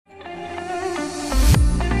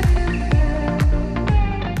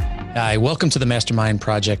Hi, welcome to the Mastermind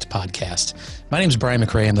Project podcast. My name is Brian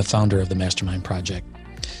McRae. I'm the founder of the Mastermind Project.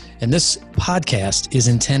 And this podcast is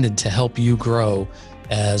intended to help you grow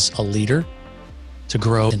as a leader, to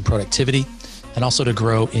grow in productivity, and also to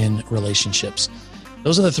grow in relationships.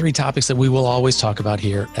 Those are the three topics that we will always talk about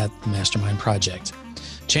here at the Mastermind Project.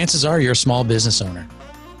 Chances are you're a small business owner,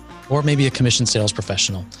 or maybe a commission sales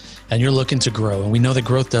professional, and you're looking to grow. And we know that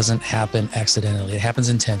growth doesn't happen accidentally. It happens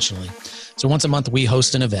intentionally. So once a month, we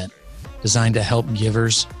host an event designed to help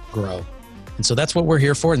givers grow. And so that's what we're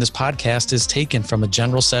here for. And this podcast is taken from a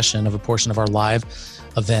general session of a portion of our live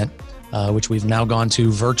event, which we've now gone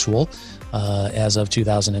to virtual as of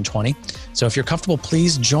 2020. So if you're comfortable,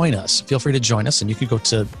 please join us. Feel free to join us. And you can go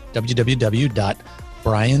to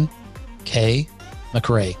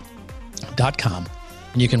www.briankmcrae.com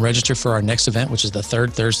and you can register for our next event, which is the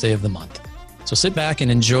third Thursday of the month. So sit back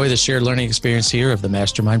and enjoy the shared learning experience here of the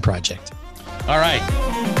Mastermind Project. All right.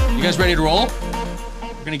 You guys ready to roll?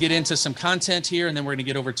 We're going to get into some content here, and then we're going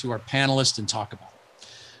to get over to our panelists and talk about it.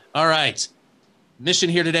 All right.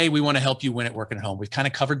 Mission here today, we want to help you win at work and home. We've kind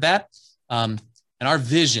of covered that. And our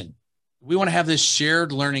vision, we want to have this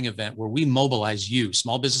shared learning event where we mobilize you,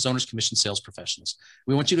 small business owners, commission sales professionals.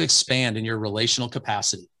 We want you to expand in your relational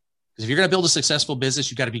capacity. Because if you're going to build a successful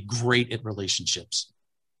business, you've got to be great at relationships.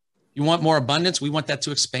 You want more abundance? We want that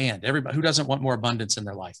to expand. Everybody, who doesn't want more abundance in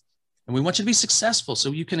their life? And we want you to be successful so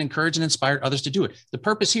you can encourage and inspire others to do it. The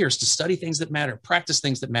purpose here is to study things that matter, practice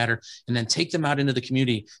things that matter, and then take them out into the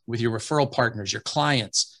community with your referral partners, your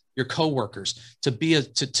clients, your coworkers,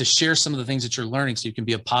 to share some of the things that you're learning so you can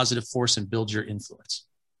be a positive force and build your influence.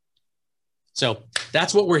 So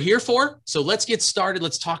that's what we're here for. So let's get started.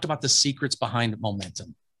 Let's talk about the secrets behind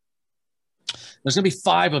momentum. There's going to be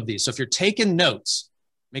 5 of these. So if you're taking notes,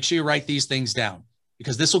 make sure you write these things down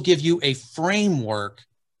because this will give you a framework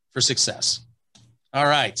for success. All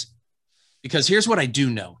right. Because here's what I do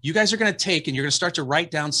know. You guys are going to take and you're going to start to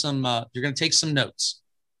write down you're going to take some notes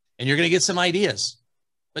and you're going to get some ideas.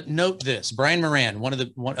 But note this, Brian Moran,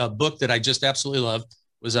 a book that I just absolutely love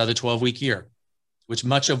was the 12-Week Year, which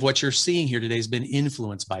much of what you're seeing here today has been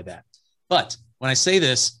influenced by that. But when I say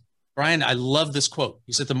this, Brian, I love this quote.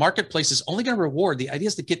 He said, the marketplace is only going to reward the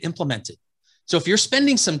ideas that get implemented. So if you're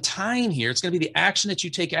spending some time here, it's going to be the action that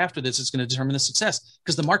you take after this that's going to determine the success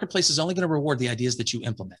because the marketplace is only going to reward the ideas that you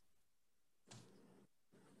implement.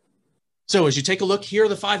 So as you take a look, here are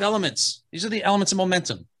the 5 elements. These are the elements of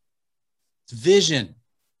momentum. It's vision,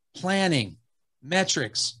 planning,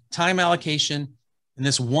 metrics, time allocation, and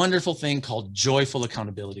this wonderful thing called joyful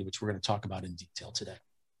accountability, which we're going to talk about in detail today.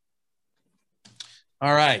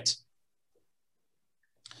 All right.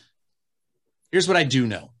 Here's what I do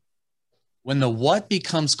know. When the what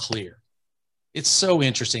becomes clear, it's so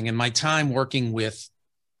interesting. In my time working with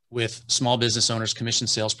small business owners, commission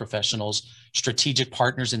sales professionals, strategic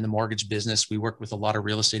partners in the mortgage business, we work with a lot of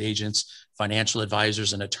real estate agents, financial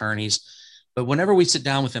advisors, and attorneys. But whenever we sit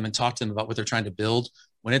down with them and talk to them about what they're trying to build,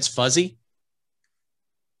 when it's fuzzy,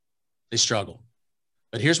 they struggle.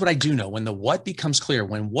 But here's what I do know. When the what becomes clear,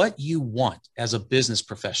 when what you want as a business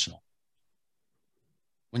professional,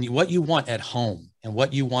 what you want at home and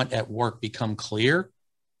what you want at work become clear,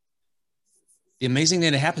 the amazing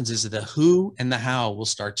thing that happens is that the who and the how will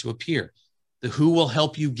start to appear. The who will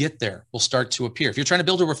help you get there will start to appear. If you're trying to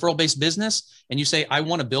build a referral-based business and you say, I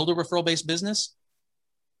want to build a referral-based business,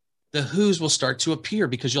 the who's will start to appear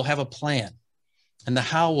because you'll have a plan and the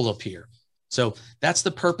how will appear. So that's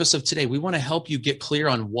the purpose of today. We want to help you get clear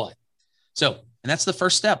on what. So, and that's the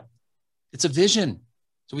first step. It's a vision.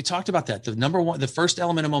 So we talked about that. The first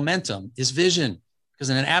element of momentum is vision, because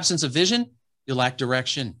in an absence of vision, you lack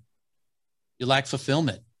direction. You lack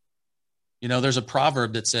fulfillment. You know, there's a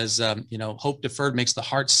proverb that says, hope deferred makes the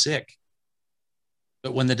heart sick.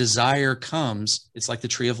 But when the desire comes, it's like the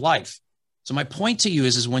tree of life. So my point to you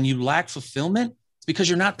is when you lack fulfillment, it's because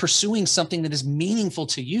you're not pursuing something that is meaningful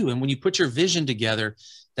to you. And when you put your vision together,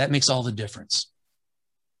 that makes all the difference.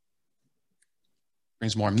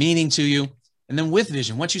 Brings more meaning to you. And then with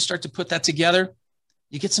vision, once you start to put that together,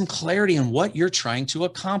 you get some clarity on what you're trying to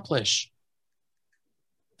accomplish.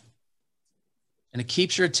 And it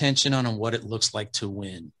keeps your attention on what it looks like to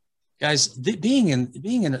win. Guys, being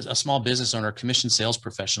a small business owner, a commission sales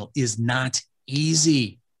professional is not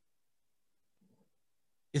easy.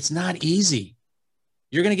 It's not easy.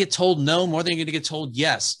 You're going to get told no more than you're going to get told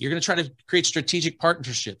yes. You're going to try to create strategic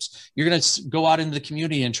partnerships. You're going to go out into the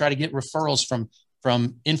community and try to get referrals from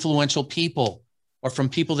influential people or from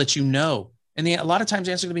people that you know. And a lot of times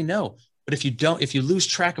the answer is going to be no. But if you lose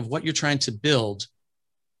track of what you're trying to build,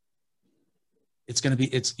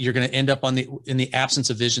 you're going to end up in the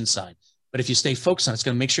absence of vision side. But if you stay focused on it, it's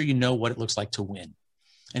going to make sure you know what it looks like to win.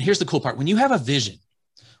 And here's the cool part. When you have a vision,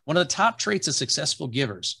 one of the top traits of successful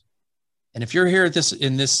givers, and if you're here at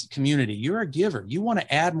in this community, you're a giver. You want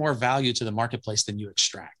to add more value to the marketplace than you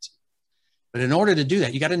extract. But in order to do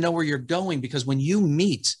that, you got to know where you're going, because when you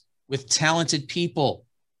meet with talented people,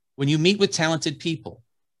 if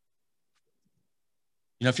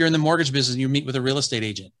you're in the mortgage business and you meet with a real estate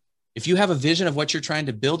agent, if you have a vision of what you're trying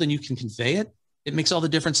to build and you can convey it, it makes all the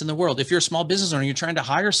difference in the world. If you're a small business owner, you're trying to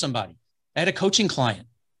hire somebody. I had a coaching client.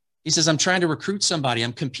 He says, I'm trying to recruit somebody.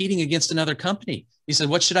 I'm competing against another company. He said,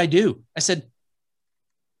 what should I do? I said,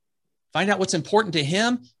 find out what's important to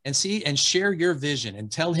him and share your vision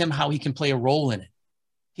and tell him how he can play a role in it.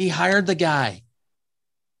 He hired the guy.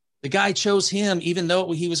 The guy chose him, even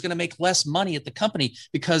though he was going to make less money at the company,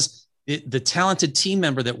 because the talented team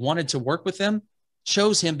member that wanted to work with them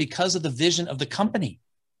chose him because of the vision of the company,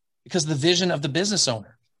 because of the vision of the business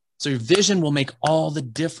owner. So your vision will make all the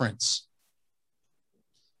difference.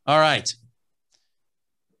 All right.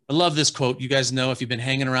 I love this quote. You guys know, if you've been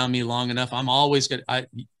hanging around me long enough, I'm always good.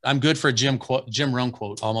 I'm good for a Jim Rohn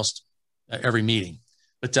quote almost every meeting.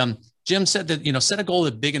 But Jim said that, set a goal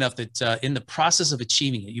that's big enough that in the process of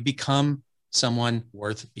achieving it, you become someone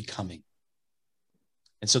worth becoming.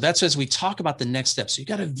 And so that's as we talk about the next step. So you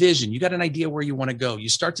got a vision, you got an idea where you want to go. You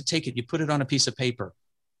start to take it, you put it on a piece of paper.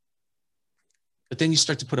 But then you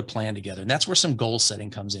start to put a plan together. And that's where some goal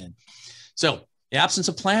setting comes in. So the absence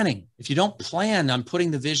of planning. If you don't plan on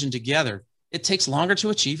putting the vision together, it takes longer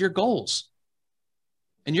to achieve your goals.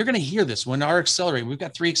 And you're going to hear this when our Accelerate, we've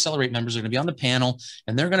got 3 Accelerate members are going to be on the panel,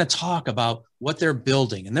 and they're going to talk about what they're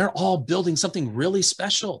building. And they're all building something really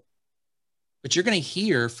special. But you're going to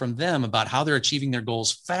hear from them about how they're achieving their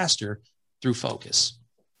goals faster through focus.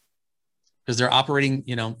 Because they're operating,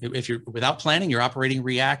 if you're without planning, you're operating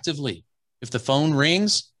reactively. If the phone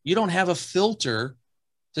rings, you don't have a filter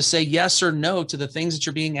to say yes or no to the things that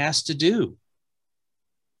you're being asked to do.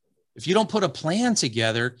 If you don't put a plan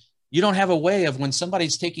together, you don't have a way of, when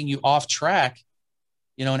somebody's taking you off track,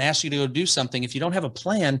 and asks you to go do something, if you don't have a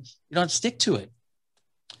plan, you don't stick to it.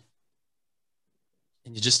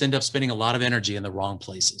 And you just end up spending a lot of energy in the wrong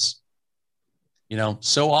places.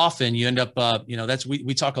 So often you end up,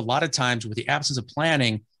 we talk a lot of times with the absence of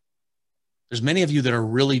planning. There's many of you that are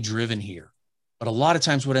really driven here. But a lot of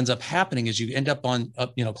times what ends up happening is you end up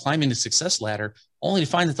climbing the success ladder only to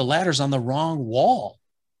find that the ladder's on the wrong wall.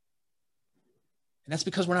 And that's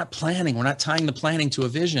because we're not planning. We're not tying the planning to a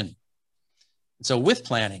vision. And so with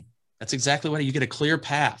planning, that's exactly what you get, a clear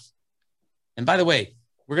path. And by the way,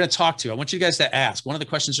 we're going to I want you guys to ask, one of the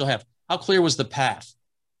questions you'll have, how clear was the path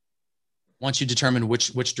once you determine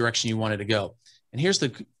which direction you wanted to go? And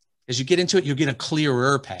as you get into it, you'll get a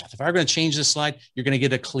clearer path. If I'm going to change this slide, you're going to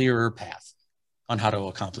get a clearer path on how to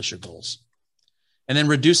accomplish your goals. And then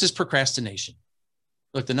reduces procrastination.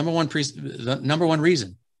 Look, the number one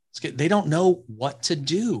reason, they don't know what to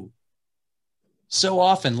do. So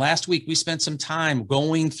often, last week, we spent some time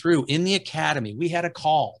going through in the academy. We had a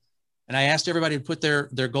call, and I asked everybody to put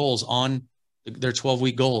their goals on their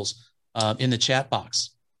 12-week goals in the chat box.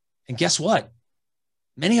 And guess what?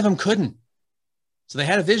 Many of them couldn't. So they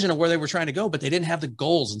had a vision of where they were trying to go, but they didn't have the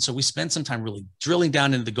goals. And so we spent some time really drilling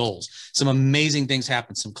down into the goals. Some amazing things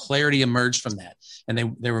happened. Some clarity emerged from that.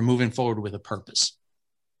 And they were moving forward with a purpose.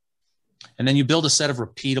 And then you build a set of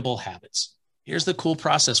repeatable habits. Here's the cool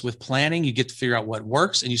process. With planning, you get to figure out what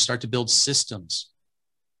works, and you start to build systems.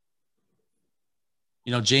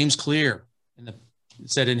 James Clear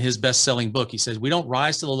said in his best-selling book, he says, we don't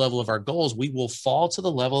rise to the level of our goals. We will fall to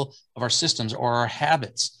the level of our systems or our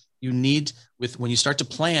habits. When you start to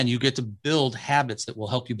plan, you get to build habits that will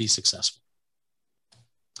help you be successful.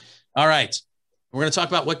 All right. We're going to talk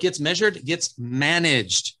about what gets measured, gets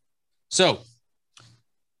managed. So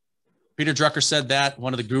Peter Drucker said that,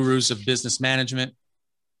 one of the gurus of business management,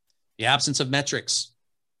 the absence of metrics.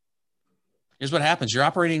 Here's what happens. You're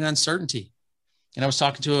operating in uncertainty. And I was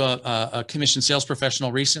talking to a commission sales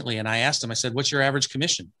professional recently, and I asked him, I said, what's your average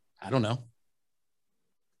commission? I don't know.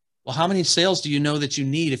 Well, how many sales do you know that you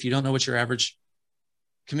need if you don't know what your average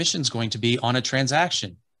commission is going to be on a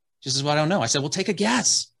transaction? She says, well, I don't know. I said, well, take a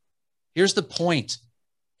guess. Here's the point.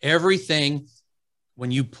 Everything,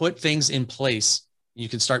 when you put things in place, you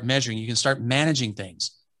can start measuring, you can start managing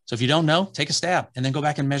things. So if you don't know, take a stab and then go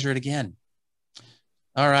back and measure it again.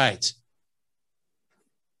 All right.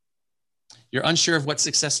 You're unsure of what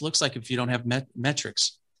success looks like if you don't have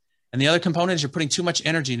metrics. And the other component is you're putting too much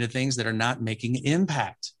energy into things that are not making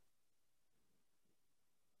impact.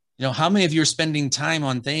 How many of you are spending time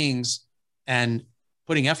on things and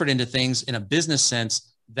putting effort into things in a business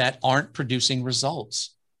sense that aren't producing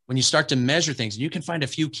results? when you start to measure things, you can find a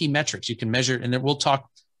few key metrics you can measure. And then we'll talk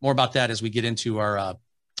more about that as we get into our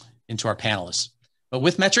panelists. But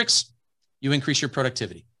with metrics, you increase your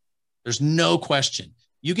productivity. There's no question.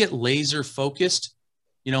 You get laser focused.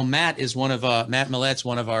 You know, Matt Millet's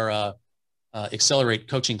one of our Accelerate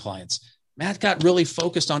coaching clients. Matt got really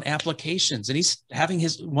focused on applications, and he's having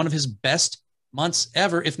one of his best months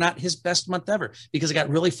ever, if not his best month ever, because he got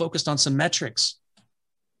really focused on some metrics.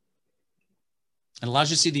 It allows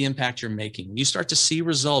you to see the impact you're making. When you start to see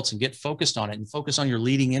results and get focused on it and focus on your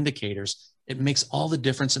leading indicators, it makes all the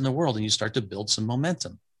difference in the world, and you start to build some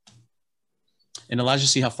momentum. And it allows you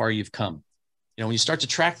to see how far you've come. You know, when you start to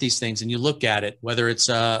track these things and you look at it, whether it's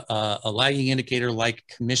a lagging indicator like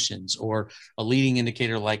commissions or a leading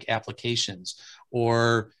indicator like applications,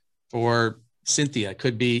 or for Cynthia, it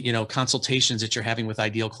could be, you know, consultations that you're having with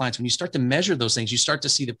ideal clients. When you start to measure those things, you start to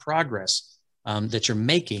see the progress that you're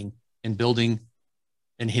making in building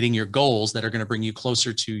and hitting your goals that are going to bring you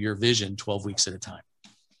closer to your vision 12 weeks at a time.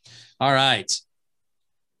 All right.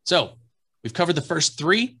 So we've covered the first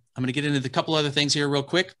three. I'm going to get into a couple other things here real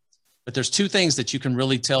quick, but there's two things that you can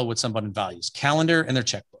really tell what someone values: calendar and their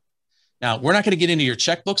checkbook. Now, we're not going to get into your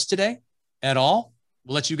checkbooks today at all.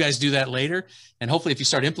 We'll let you guys do that later. And hopefully if you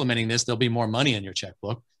start implementing this, there'll be more money in your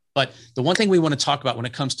checkbook. But the one thing we want to talk about when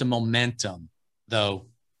it comes to momentum, though,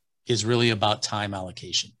 is really about time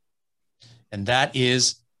allocation. And that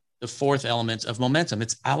is the fourth element of momentum.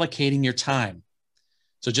 It's allocating your time.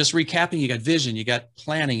 So just recapping, you got vision, you got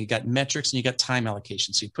planning, you got metrics, and you got time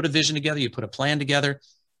allocation. So you put a vision together, you put a plan together,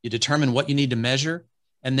 you determine what you need to measure,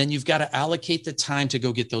 and then you've got to allocate the time to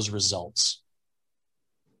go get those results.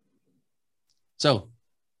 So,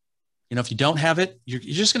 you know, if you don't have it, you're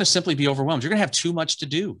just going to simply be overwhelmed. You're going to have too much to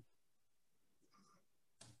do.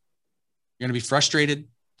 You're going to be frustrated.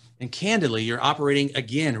 And candidly, you're operating,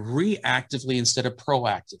 again, reactively instead of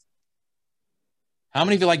proactive. How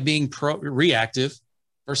many of you like being reactive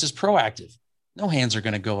versus proactive? No hands are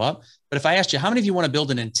going to go up. But if I asked you, how many of you want to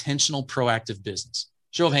build an intentional proactive business?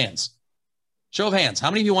 Show of hands. Show of hands.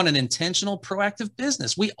 How many of you want an intentional proactive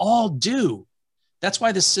business? We all do. That's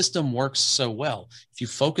why the system works so well. If you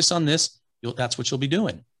focus on this, that's what you'll be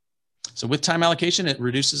doing. So with time allocation, it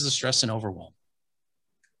reduces the stress and overwhelm.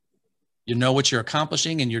 You know what you're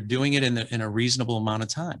accomplishing, and you're doing it in a reasonable amount of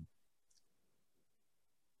time.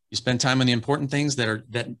 You spend time on the important things that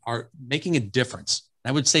are making a difference.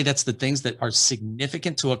 I would say that's the things that are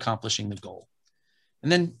significant to accomplishing the goal.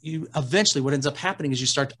 And then you eventually, what ends up happening is you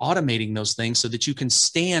start automating those things so that you can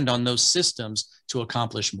stand on those systems to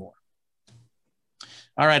accomplish more.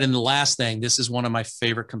 All right. And the last thing, this is one of my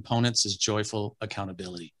favorite components, is joyful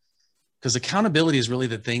accountability. Because accountability is really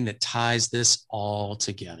the thing that ties this all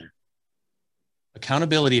together.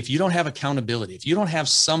 Accountability, if you don't have accountability, if you don't have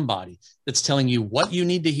somebody that's telling you what you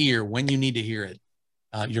need to hear, when you need to hear it,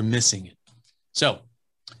 you're missing it. So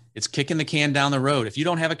it's kicking the can down the road. If you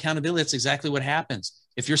don't have accountability, that's exactly what happens.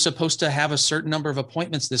 If you're supposed to have a certain number of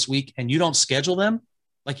appointments this week and you don't schedule them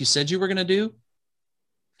like you said you were going to do,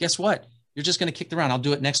 guess what? You're just going to kick the around. I'll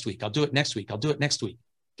do it next week. I'll do it next week. I'll do it next week.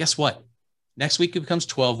 Guess what? Next week it becomes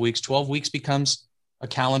 12 weeks. 12 weeks becomes a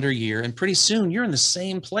calendar year. And pretty soon you're in the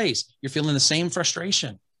same place. You're feeling the same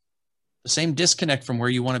frustration, the same disconnect from where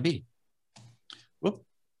you want to be. Whoop.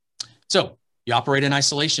 So you operate in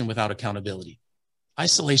isolation without accountability.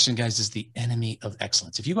 Isolation, guys, is the enemy of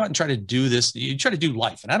excellence. If you go out and try to do this, you try to do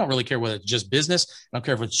life, and I don't really care whether it's just business. I don't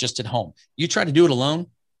care if it's just at home. You try to do it alone,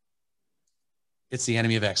 it's the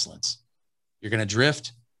enemy of excellence. You're going to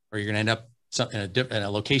drift, or you're going to end up in a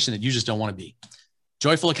location that you just don't want to be.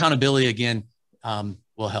 Joyful accountability, again,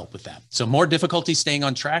 will help with that. So more difficulty staying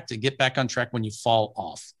on track to get back on track when you fall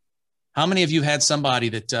off. How many of you had somebody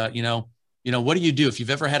that, what do you do if you've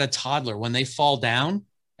ever had a toddler when they fall down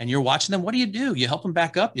and you're watching them? What do? You help them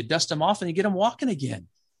back up, you dust them off, and you get them walking again.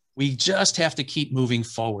 We just have to keep moving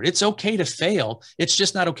forward. It's okay to fail. It's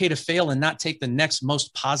just not okay to fail and not take the next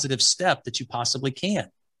most positive step that you possibly can.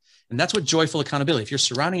 And that's what joyful accountability. If you're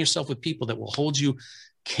surrounding yourself with people that will hold you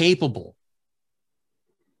capable,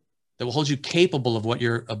 of what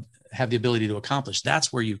you're have the ability to accomplish,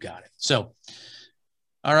 that's where you've got it. So,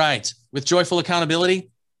 all right, with joyful accountability,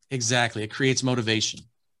 exactly, it creates motivation.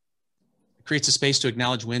 It creates a space to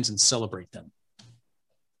acknowledge wins and celebrate them.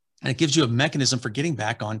 And it gives you a mechanism for getting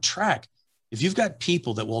back on track. If you've got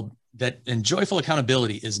people and joyful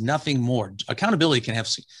accountability is nothing more. Accountability can have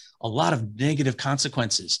a lot of negative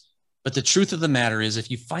consequences. But the truth of the matter is, if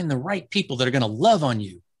you find the right people that are going to love on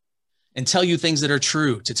you and tell you things that are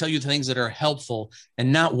true, to tell you things that are helpful,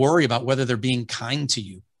 and not worry about whether they're being kind to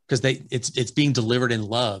you, because it's being delivered in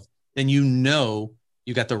love, then you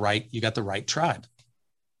got the right tribe.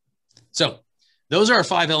 So those are our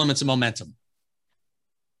 5 elements of momentum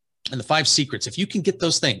and the 5 secrets. If you can get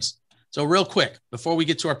those things. So real quick, before we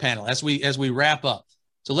get to our panel, as we wrap up.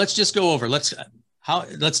 So let's just go over, let's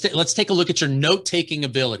take a look at your note-taking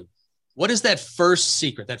ability. What is that first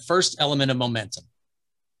secret, that first element of momentum?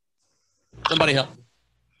 Somebody help.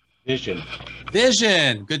 Vision.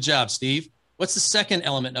 Vision. Good job, Steve. What's the second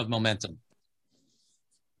element of momentum?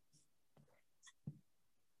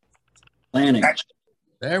 Planning.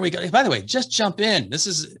 There we go. By the way, just jump in. This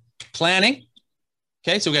is planning.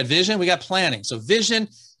 Okay, so we got vision, we got planning. So vision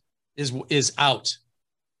is out.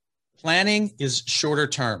 Planning is shorter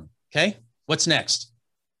term. Okay, what's next?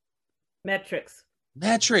 Metrics.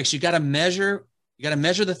 Metrics. You got to measure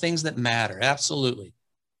the things that matter. Absolutely.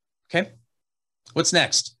 Okay, what's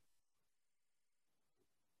next?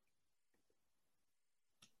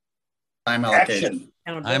 Time allocation.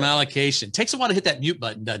 Time allocation. Takes a while to hit that mute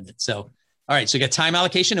button, doesn't it? So, all right. So you got time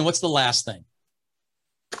allocation. And what's the last thing?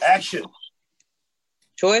 Action.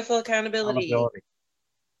 Joyful accountability.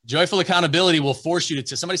 Joyful accountability will force you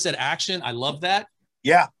to, somebody said action. I love that.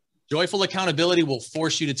 Yeah. Joyful accountability will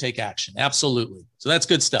force you to take action. Absolutely. So that's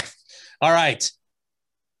good stuff. All right,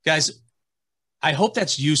 guys, I hope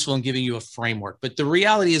that's useful in giving you a framework, but the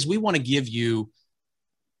reality is we want to give you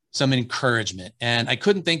some encouragement. And I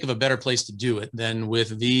couldn't think of a better place to do it than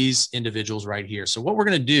with these individuals right here. So what we're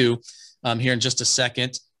going to do here in just a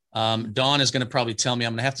second, Dawn is going to probably tell me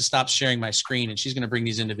I'm going to have to stop sharing my screen, and she's going to bring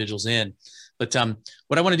these individuals in. But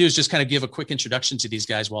what I want to do is just kind of give a quick introduction to these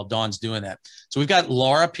guys while Dawn's doing that. So we've got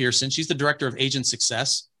Laura Pearson. She's the Director of Agent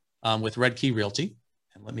Success with Red Key Realty.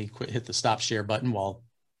 And let me hit the stop share button while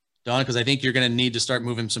Dawn, because I think you're going to need to start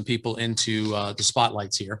moving some people into the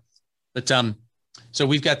spotlights here. But so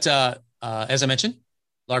we've got, as I mentioned,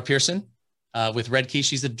 Laura Pearson with Red Key.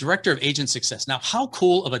 She's the Director of Agent Success. Now, how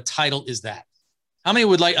cool of a title is that? How many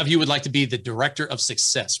of you would like to be the Director of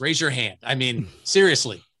Success? Raise your hand. I mean,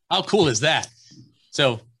 seriously, how cool is that?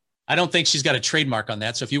 So I don't think she's got a trademark on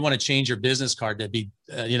that. So if you want to change your business card to be,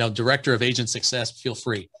 Director of Agent Success, feel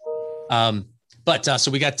free.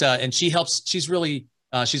 So we got, and she helps, she's a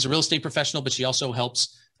real estate professional, but she also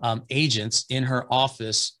helps agents in her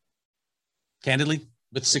office, candidly,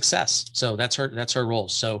 with success. So that's her role.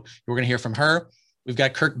 So we're going to hear from her. We've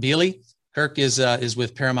got Kirk Bealey. Kirk is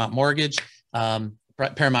with Paramount Mortgage,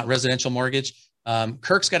 Paramount Residential Mortgage.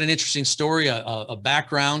 Kirk's got an interesting story, a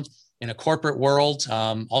background in a corporate world.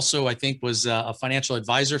 Also, I think was a financial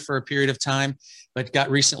advisor for a period of time, but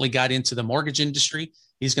recently got into the mortgage industry.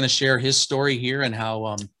 He's going to share his story here and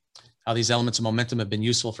how these elements of momentum have been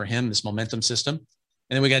useful for him, this momentum system.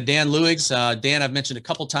 And then we got Dan Luigs. Dan, I've mentioned a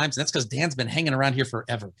couple times, and that's because Dan's been hanging around here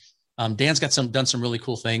forever. Dan's done some really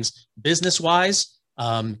cool things business-wise.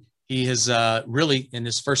 He has really, in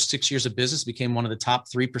his first 6 years of business, became one of the top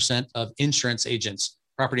 3% of insurance agents,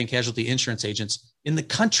 property and casualty insurance agents in the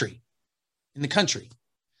country.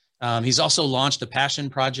 He's also launched a passion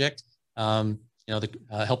project,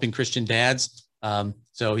 helping Christian dads.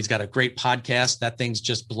 So he's got a great podcast. That thing's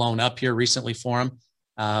just blown up here recently for him.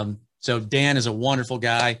 So Dan is a wonderful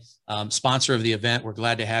guy, sponsor of the event. We're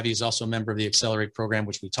glad to have you. He's also a member of the Accelerate program,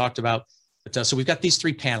 which we talked about. But so we've got these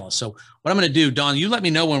 3 panelists. So what I'm going to do, Dawn, you let me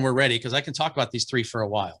know when we're ready, because I can talk about these 3 for a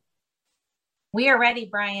while. We are ready,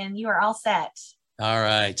 Brian. You are all set. All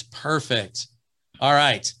right. Perfect. All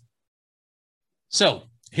right. So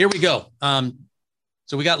here we go.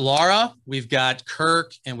 So we got Laura, we've got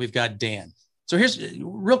Kirk, and we've got Dan. So here's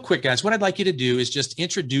real quick, guys. What I'd like you to do is just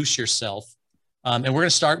introduce yourself. And we're going to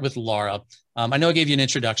start with Laura. I know I gave you an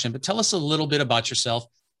introduction, but tell us a little bit about yourself.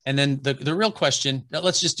 And then the real question,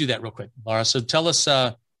 let's just do that real quick, Laura. So tell us, give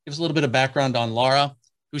us a little bit of background on Laura,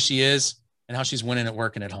 who she is, and how she's winning at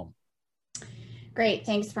work and at home. Great.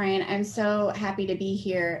 Thanks, Brian. I'm so happy to be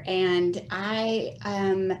here. And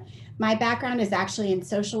my background is actually in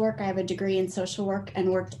social work. I have a degree in social work and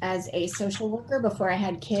worked as a social worker before I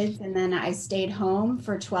had kids. And then I stayed home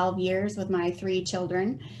for 12 years with my 3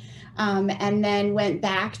 children. And then went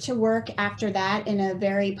back to work after that in a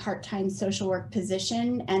very part-time social work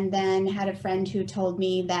position, and then had a friend who told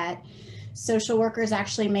me that social workers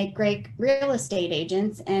actually make great real estate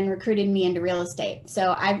agents and recruited me into real estate.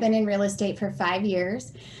 So I've been in real estate for 5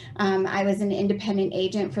 years. I was an independent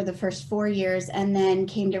agent for the first 4 years, and then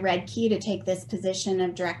came to Red Key to take this position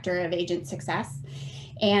of Director of Agent Success.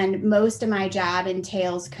 And most of my job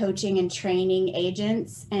entails coaching and training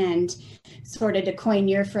agents. And sort of to coin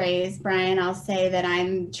your phrase, Brian, I'll say that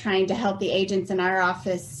I'm trying to help the agents in our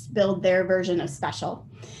office build their version of special.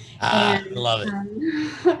 I love it.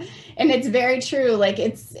 And it's very true. Like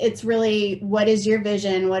it's really, what is your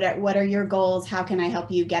vision? What are your goals? How can I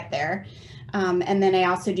help you get there? And then I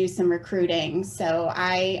also do some recruiting. So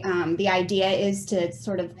the idea is to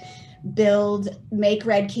sort of make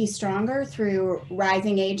Red Key stronger through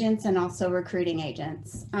rising agents and also recruiting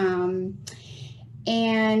agents.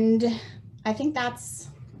 And I think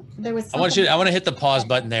there was something. I want to hit the pause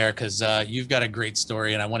button there because you've got a great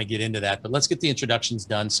story and I want to get into that, but let's get the introductions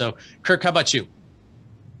done. So Kirk, how about you?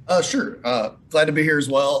 Sure. Glad to be here as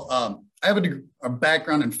well. I have a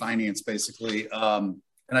background in finance, basically, and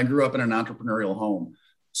I grew up in an entrepreneurial home.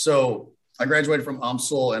 So I graduated from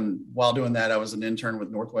UMSL, and while doing that, I was an intern with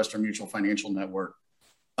Northwestern Mutual Financial Network.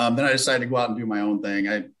 Then I decided to go out and do my own thing.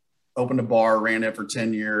 I opened a bar, ran it for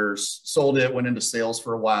 10 years, sold it, went into sales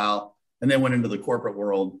for a while, and then went into the corporate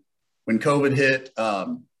world. When COVID hit,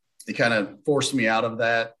 it kind of forced me out of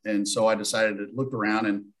that. And so I decided to look around,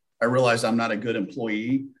 and I realized I'm not a good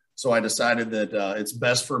employee. So I decided that it's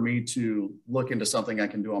best for me to look into something I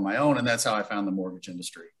can do on my own. And that's how I found the mortgage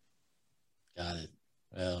industry. Got it.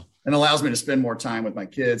 Well, and allows me to spend more time with my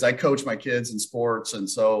kids. I coach my kids in sports. And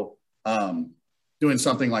so doing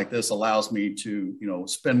something like this allows me to,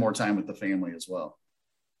 spend more time with the family as well.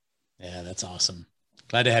 Yeah, that's awesome.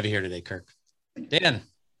 Glad to have you here today, Kirk. Dan.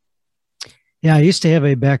 Yeah, I used to have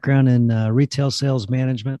a background in retail sales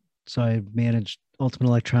management. So I managed Ultimate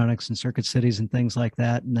Electronics and Circuit Cities and things like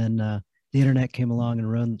that. And then the internet came along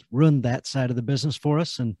and ruined that side of the business for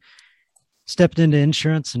us, and stepped into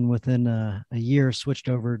insurance, and within a year switched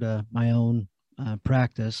over to my own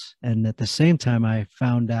practice. And at the same time, I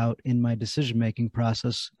found out in my decision-making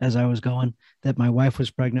process as I was going that my wife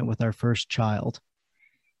was pregnant with our first child.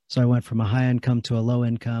 So I went from a high income to a low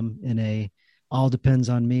income in a all depends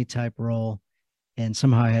on me type role. And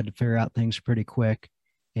somehow I had to figure out things pretty quick.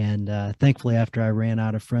 And thankfully, after I ran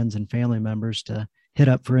out of friends and family members to hit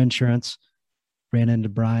up for insurance, ran into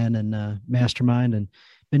Brian and Mastermind, and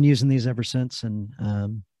been using these ever since.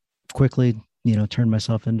 And quickly, turned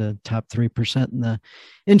myself into top 3% in the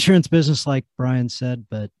insurance business, like Brian said.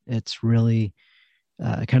 But it's really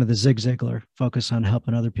kind of the Zig Ziglar focus on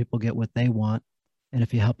helping other people get what they want. And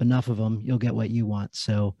if you help enough of them, you'll get what you want.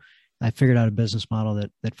 So I figured out a business model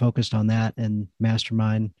that focused on that, and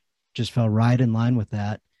Mastermind just fell right in line with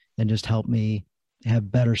that and just helped me have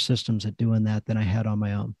better systems at doing that than I had on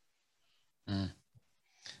my own.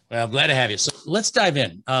 Well, I'm glad to have you. So let's dive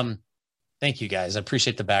in. Thank you, guys. I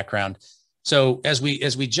appreciate the background. So as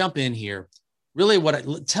we jump in here, really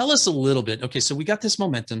tell us a little bit. Okay. So we got this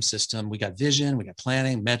momentum system, we got vision, we got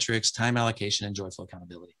planning, metrics, time allocation, and joyful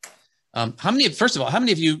accountability. First of all, how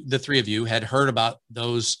many of you, the three of you, had heard about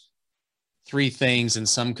those three things in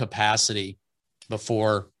some capacity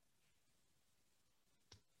before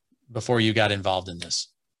you got involved in this?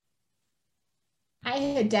 I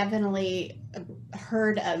had definitely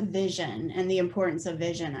heard of vision and the importance of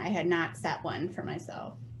vision. I had not set one for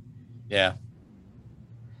myself. Yeah.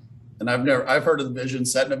 And I've heard of the vision,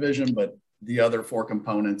 setting a vision, but the other four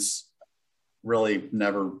components really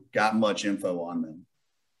never got much info on them.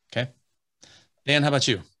 Okay. Dan, how about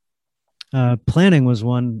you? Planning was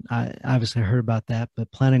one. I obviously heard about that,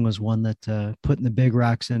 but planning was one that putting the big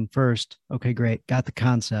rocks in first. Okay, great. Got the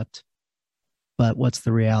concept, but what's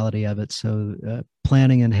the reality of it? So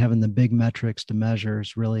planning and having the big metrics to measure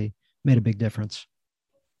has really made a big difference.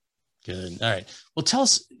 Good. All right. Well, tell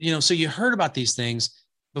us, so you heard about these things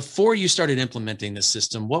before you started implementing this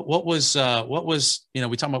system. What was, we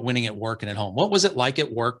talk about winning at work and at home. What was it like at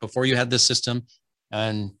work before you had this system?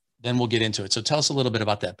 And then we'll get into it. So tell us a little bit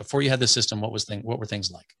about that. Before you had the system, what were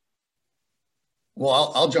things like?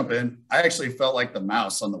 Well, I'll jump in. I actually felt like the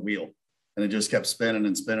mouse on the wheel, and it just kept spinning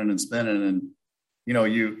and spinning and spinning. And,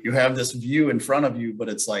 you have this view in front of you, but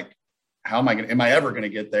it's like, am I ever going to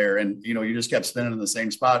get there? And, you just kept spinning in the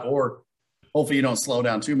same spot, or hopefully you don't slow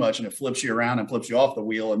down too much and it flips you around and flips you off the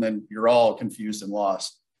wheel, and then you're all confused and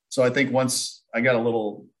lost. So I think once I got a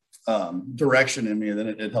little direction in me, then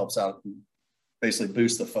it helps out and basically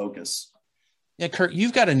boost the focus. Yeah, Kurt,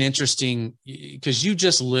 you've got an interesting, because you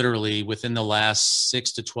just literally within the last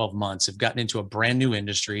 6 to 12 months have gotten into a brand new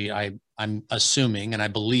industry. I'm assuming, and I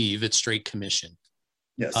believe it's straight commission.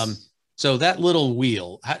 Yes. So that little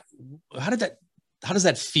wheel, how does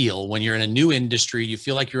that feel when you're in a new industry? You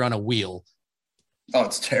feel like you're on a wheel. Oh,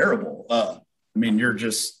 it's terrible. You're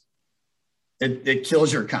just, it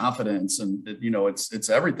kills your confidence, and it's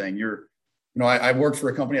everything. I worked for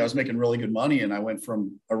a company. I was making really good money, and I went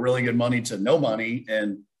from a really good money to no money.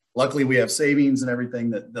 And luckily we have savings and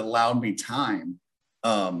everything that allowed me time.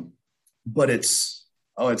 But it's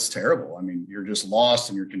terrible. You're just lost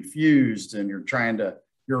and you're confused, and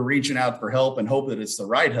you're reaching out for help and hope that it's the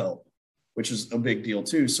right help, which is a big deal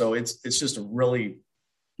too. So it's just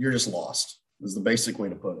you're just lost is the basic way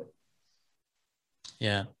to put it.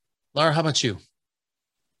 Yeah. Laura, how about you?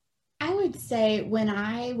 I would say when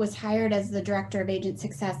I was hired as the director of agent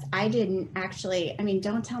success, I didn't actually, I mean,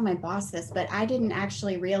 don't tell my boss this, but I didn't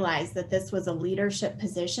actually realize that this was a leadership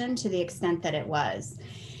position to the extent that it was.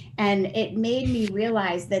 And it made me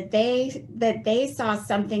realize that they saw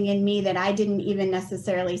something in me that I didn't even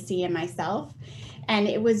necessarily see in myself. And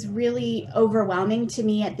it was really overwhelming to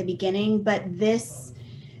me at the beginning, but this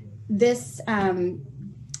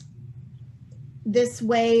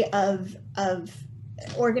way of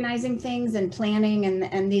organizing things and planning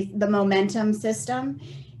and the momentum system,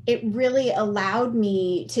 it really allowed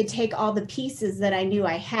me to take all the pieces that I knew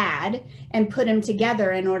I had and put them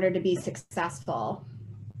together in order to be successful.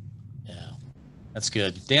 Yeah, that's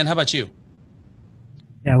good. Dan, how about you?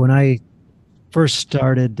 Yeah, when I first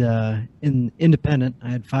started in independent, I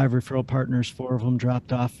had 5 referral partners. 4 of them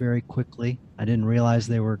dropped off very quickly. I didn't realize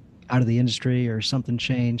they were out of the industry or something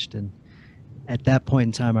changed. And at that point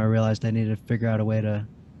in time, I realized I needed to figure out a way to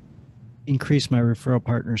increase my referral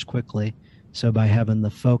partners quickly. So by having the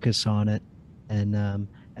focus on it, and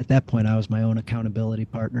at that point, I was my own accountability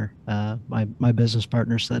partner. My business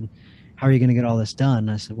partner said, "How are you going to get all this done?"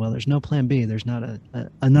 I said, "Well, there's no plan B. There's not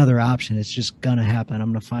another option. It's just going to happen.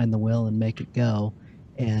 I'm going to find the will and make it go."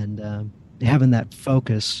 And having that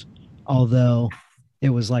focus, although it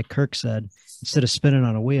was like Kirk said, instead of spinning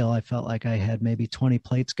on a wheel, I felt like I had maybe 20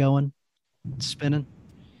 plates going, spinning.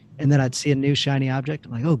 And then I'd see a new shiny object.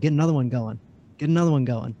 I'm like, oh, get another one going, get another one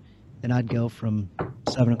going. And I'd go from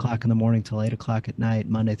 7 o'clock in the morning till 8 o'clock at night,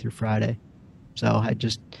 Monday through Friday. So I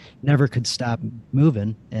just never could stop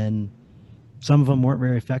moving. And some of them weren't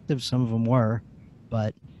very effective. Some of them were,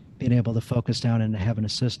 but being able to focus down and having a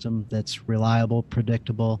system that's reliable,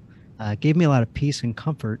 predictable, gave me a lot of peace and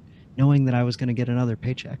comfort, knowing that I was going to get another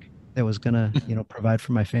paycheck that was going to, provide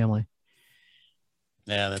for my family.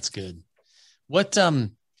 Yeah, that's good. So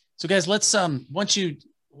guys, let's, once you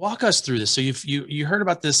walk us through this. So you heard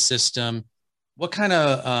about this system. What kind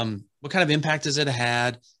of impact has it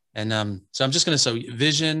had? And so I'm just going to, so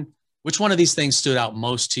vision, which one of these things stood out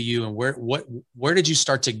most to you, and where did you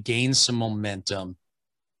start to gain some momentum?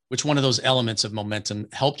 Which one of those elements of momentum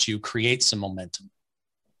helped you create some momentum?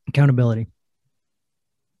 Accountability.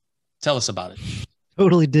 Tell us about it.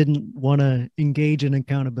 Totally didn't want to engage in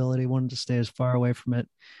accountability, wanted to stay as far away from it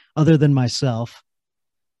other than myself.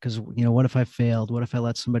 Because, what if I failed? What if I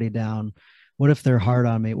let somebody down? What if they're hard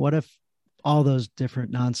on me? What if all those different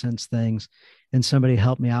nonsense things? And somebody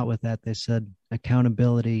helped me out with that. They said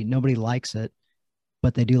accountability, nobody likes it,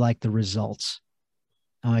 but they do like the results.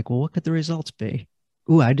 I'm like, well, what could the results be?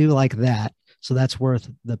 Ooh, I do like that. So that's worth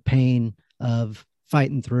the pain of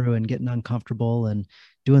fighting through and getting uncomfortable and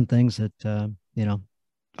doing things that,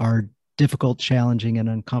 are difficult, challenging, and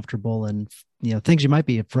uncomfortable, and, things you might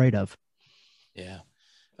be afraid of. Yeah.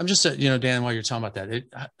 I'm just, Dan, while you're talking about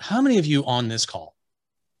that, how many of you on this call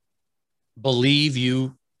believe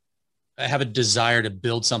you have a desire to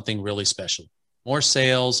build something really special? More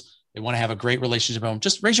sales, they want to have a great relationship at home.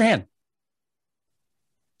 Just raise your hand.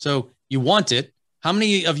 So you want it. How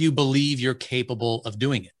many of you believe you're capable of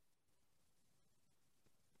doing it?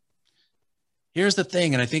 Here's the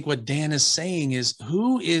thing, and I think what Dan is saying is,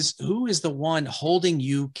 who is the one holding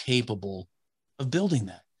you capable of building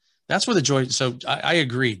that? That's where the joy. So I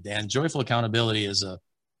agree, Dan. Joyful accountability is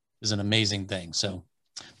an amazing thing. So,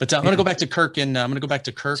 but I'm going to go back to Kirk, and I'm going to go back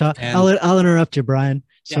to Kirk. So and I'll interrupt you, Brian.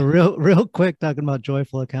 So yeah. real quick, talking about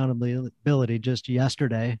joyful accountability. Just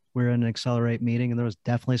yesterday, we were in an Accelerate meeting, and there was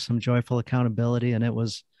definitely some joyful accountability, and it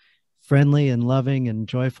was friendly and loving and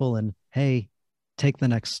joyful. And hey, take the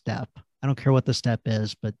next step. I don't care what the step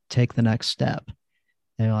is, but take the next step.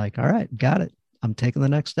 And you're like, all right, got it. I'm taking the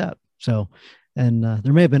next step. So, and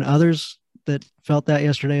there may have been others that felt that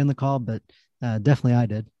yesterday in the call, but definitely I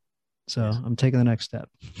did. So I'm taking the next step.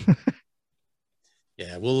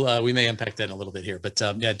 Yeah, we may unpack that in a little bit here, but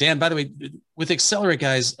yeah, Dan, by the way, with Accelerate,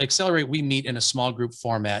 guys, we meet in a small group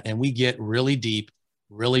format and we get really deep,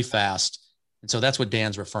 really fast. And so that's what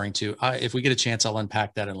Dan's referring to. If we get a chance, I'll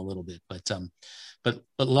unpack that in a little bit, but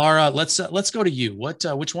Laura, let's go to you.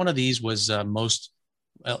 Which one of these was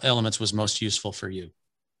elements was most useful for you?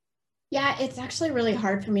 Yeah, it's actually really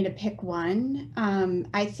hard for me to pick one.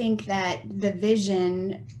 I think that the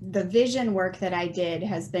vision work that I did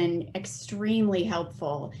has been extremely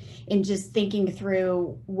helpful in just thinking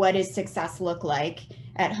through what does success look like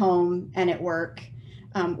at home and at work?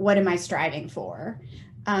 What am I striving for?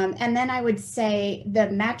 And then I would say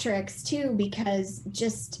the metrics too, because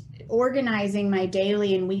just organizing my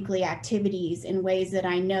daily and weekly activities in ways that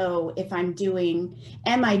I know if am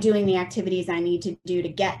I doing the activities I need to do to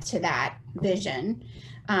get to that vision?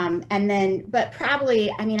 And then, but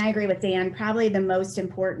probably, I mean, I agree with Dan, probably the most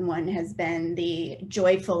important one has been the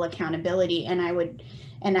joyful accountability. And I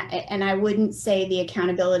wouldn't say the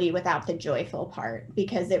accountability without the joyful part,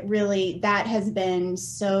 because it really, that has been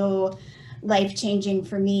so life-changing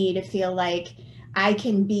for me to feel like I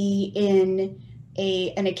can be in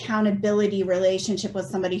an accountability relationship with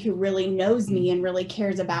somebody who really knows me and really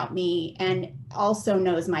cares about me and also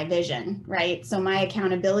knows my vision, right? So my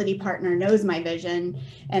accountability partner knows my vision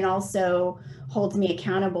and also holds me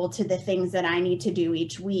accountable to the things that I need to do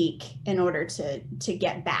each week in order to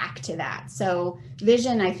get back to that. So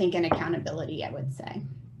vision, I think, and accountability, I would say.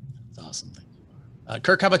 That's awesome.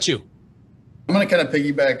 Kirk, how about you? I'm going to kind of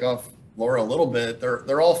piggyback off Laura a little bit.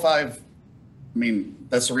 They're all five. I mean,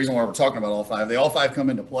 that's the reason why we're talking about all five. They all five come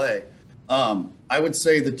into play. I would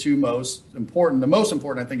say the most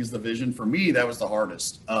important, I think, is the vision. For me, that was the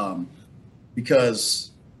hardest,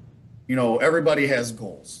 because, you know, everybody has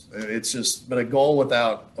goals. It's just, but a goal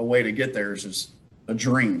without a way to get there is just a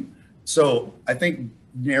dream. So I think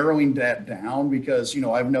narrowing that down, because, you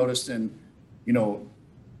know, I've noticed in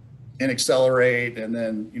Accelerate and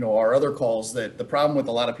then, you know, our other calls, that the problem with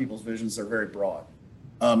a lot of people's visions, they're very broad.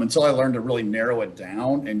 Until I learned to really narrow it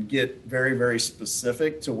down and get very, very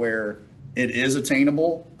specific to where it is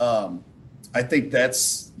attainable. I think that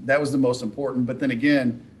was the most important. But then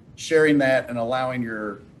again, sharing that and allowing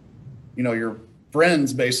your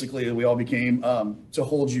friends, basically, that we all became, to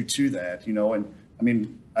hold you to that, you know. And I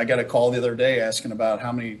mean, I got a call the other day asking about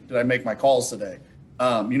how many did I make my calls today?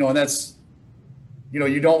 You know, and that's, you know,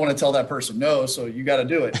 you don't want to tell that person no, so you got to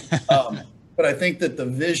do it. But I think that the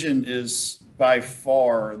vision is by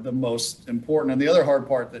far the most important. And the other hard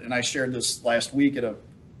part and I shared this last week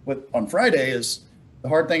on Friday, is the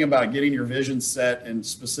hard thing about getting your vision set and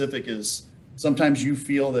specific is sometimes you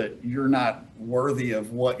feel that you're not worthy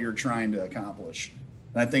of what you're trying to accomplish.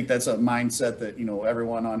 And I think that's a mindset that, you know,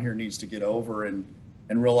 everyone on here needs to get over and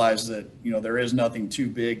realize that, you know, there is nothing too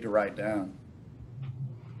big to write down.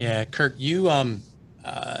 Yeah, Kirk, you,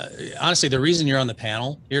 honestly, the reason you're on the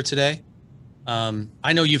panel here today,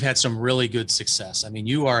 I know you've had some really good success. I mean,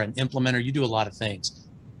 you are an implementer, you do a lot of things,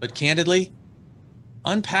 but candidly,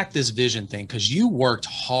 unpack this vision thing, because you worked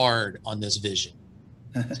hard on this vision.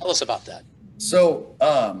 Tell us about that. So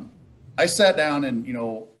I sat down and, you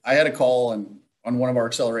know, I had a call on one of our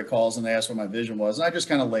Accelerate calls, and they asked what my vision was. And I just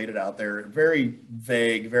kind of laid it out there, very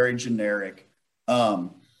vague, very generic. And,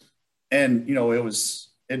 you know,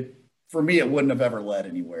 for me, it wouldn't have ever led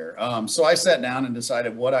anywhere. So I sat down and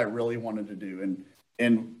decided what I really wanted to do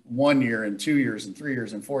in 1 year, and 2 years, and 3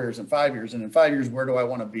 years, and 4 years, and 5 years. And in 5 years, where do I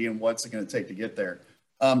want to be, and what's it going to take to get there?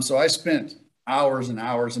 So I spent hours and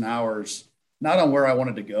hours and hours, not on where I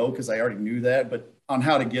wanted to go, because I already knew that, but on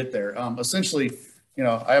how to get there. Essentially, you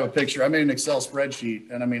know, I have a picture. I made an Excel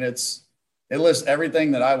spreadsheet, and I mean, it lists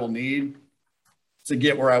everything that I will need to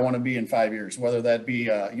get where I want to be in 5 years, whether that be,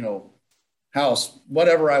 you know, house,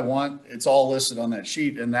 whatever I want, it's all listed on that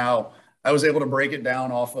sheet. And now I was able to break it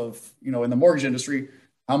down off of, you know, in the mortgage industry,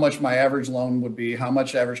 how much my average loan would be, how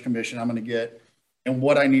much average commission I'm going to get, and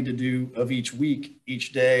what I need to do of each week,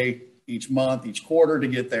 each day, each month, each quarter to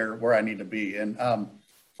get there where I need to be. And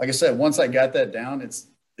like I said, once I got that down, it's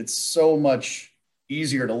so much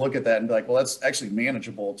easier to look at that and be like, well, that's actually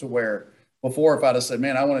manageable. To where before, if I'd have said,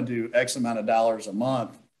 man, I want to do X amount of dollars a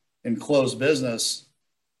month in closed business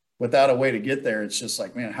without a way to get there, it's just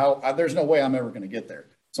like, man, there's no way I'm ever going to get there.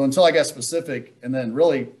 So until I got specific, and then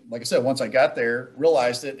really, like I said, once I got there,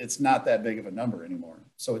 realized it's not that big of a number anymore.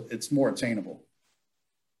 So it's more attainable.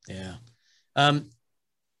 Yeah.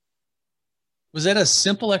 Was that a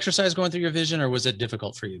simple exercise going through your vision, or was it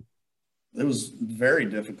difficult for you? It was very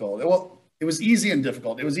difficult. Well, it was easy and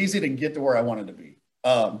difficult. It was easy to get to where I wanted to be.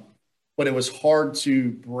 But it was hard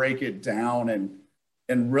to break it down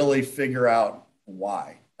and really figure out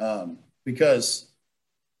why. Because,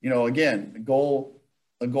 you know, again, a goal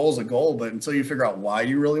is a goal, but until you figure out why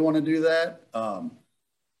you really want to do that,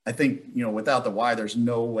 I think, you know, without the why, there's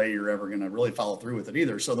no way you're ever going to really follow through with it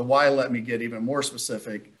either. So the why let me get even more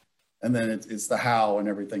specific, and then it's the how and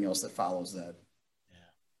everything else that follows that. Yeah,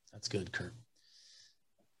 that's good, Kurt.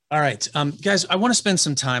 All right, guys, I want to spend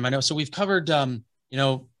some time. I know, so we've covered, you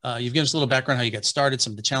know, you've given us a little background, how you got started,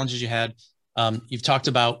 some of the challenges you had. You've talked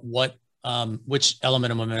about which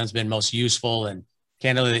element of momentum has been most useful, and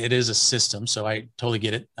candidly, it is a system. So I totally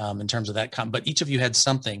get it in terms of that. But each of you had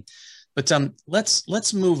something. But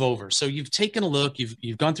let's move over. So you've taken a look.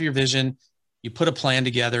 You've gone through your vision. You put a plan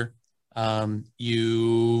together.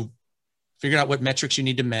 You figured out what metrics you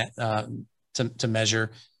need to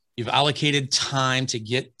measure. You've allocated time to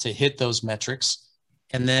hit those metrics,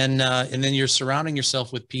 and then you're surrounding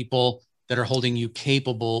yourself with people that are holding you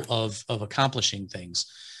capable of accomplishing things.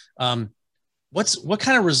 What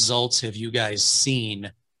kind of results have you guys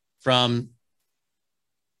seen from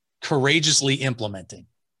courageously implementing?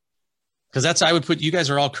 Because that's, I would put, you guys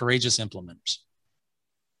are all courageous implementers.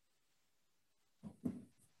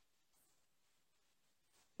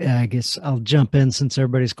 Yeah, I guess I'll jump in since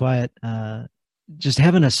everybody's quiet. Just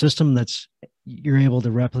having a system that's you're able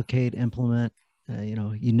to replicate, implement,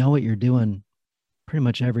 you know what you're doing pretty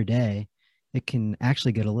much every day. It can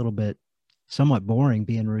actually get a little bit somewhat boring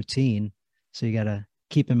being routine. So you got to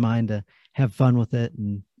keep in mind to have fun with it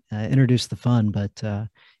and introduce the fun. But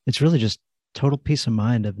it's really just total peace of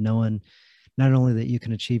mind of knowing not only that you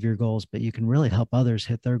can achieve your goals, but you can really help others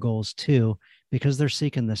hit their goals too, because they're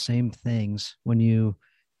seeking the same things. When you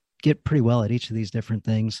get pretty well at each of these different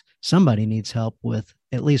things, somebody needs help with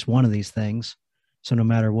at least one of these things. So no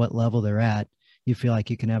matter what level they're at, you feel like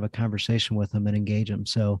you can have a conversation with them and engage them.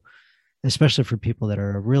 So especially for people that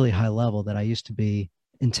are a really high level that I used to be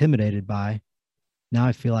intimidated by, now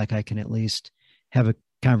I feel like I can at least have a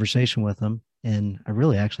conversation with them. And I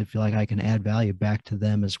really actually feel like I can add value back to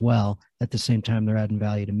them as well. At the same time, they're adding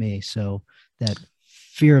value to me. So that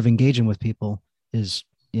fear of engaging with people is,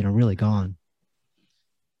 really gone.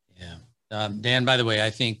 Yeah. Dan, by the way,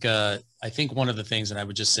 I think one of the things, and I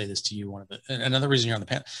would just say this to you, another reason you're on the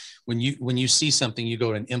panel, when you see something, you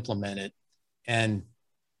go and implement it. And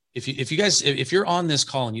if you're on this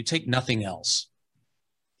call and you take nothing else,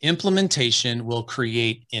 implementation will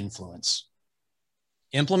create influence.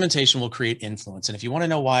 Implementation will create influence. And if you want to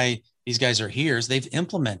know why these guys are here, is they've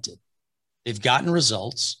implemented, they've gotten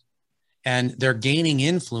results, and they're gaining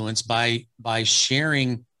influence by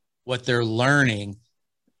sharing what they're learning,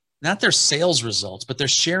 not their sales results, but they're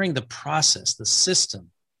sharing the process, the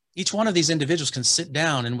system. Each one of these individuals can sit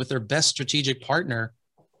down and with their best strategic partner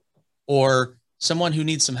or someone who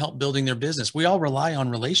needs some help building their business. We all rely on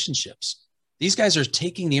relationships. These guys are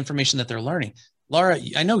taking the information that they're learning. Laura,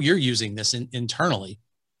 I know you're using this internally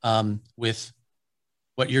with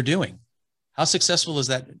what you're doing. How successful is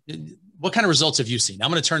that? What kind of results have you seen?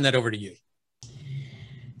 I'm going to turn that over to you.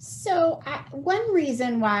 So one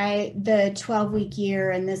reason why the 12-week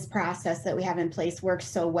year and this process that we have in place works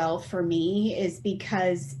so well for me is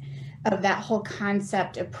because of that whole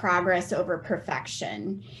concept of progress over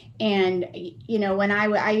perfection. And, when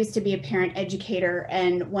I used to be a parent educator,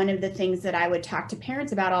 and one of the things that I would talk to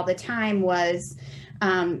parents about all the time was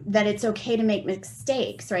that it's okay to make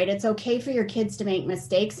mistakes, right? It's okay for your kids to make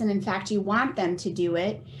mistakes. And in fact, you want them to do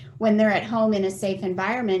it when they're at home in a safe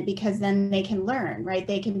environment, because then they can learn, right?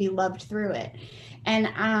 They can be loved through it.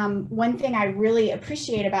 And one thing I really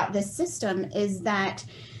appreciate about this system is that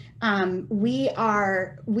we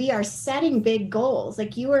are setting big goals.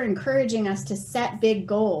 Like, you are encouraging us to set big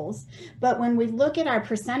goals. But when we look at our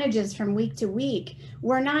percentages from week to week,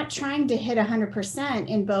 we're not trying to hit 100%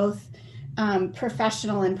 in both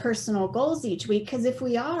professional and personal goals each week, because if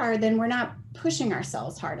we are, then we're not pushing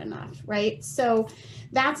ourselves hard enough, right? So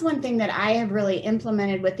that's one thing that I have really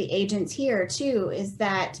implemented with the agents here too, is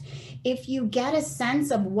that if you get a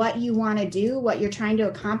sense of what you want to do, what you're trying to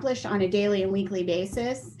accomplish on a daily and weekly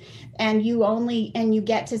basis, and you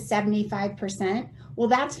get to 75%, well,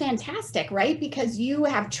 that's fantastic, right? Because you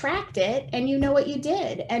have tracked it and you know what you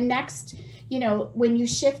did. And next, when you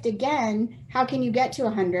shift again, how can you get to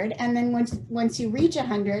 100? And then once you reach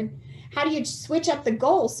 100, how do you switch up the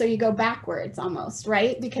goal so you go backwards almost,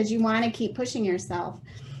 right? Because you want to keep pushing yourself.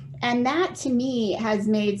 And that to me has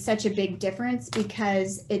made such a big difference,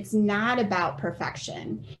 because it's not about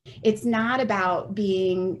perfection. It's not about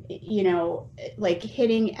being, like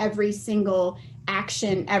hitting every single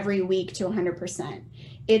action every week to 100%.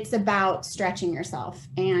 It's about stretching yourself.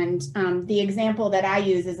 And the example that I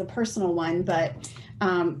use is a personal one, but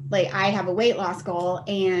like, I have a weight loss goal,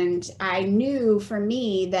 and I knew for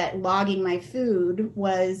me that logging my food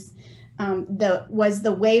was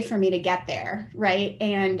the way for me to get there, right?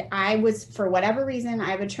 And I was, for whatever reason,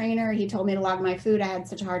 I have a trainer, he told me to log my food. I had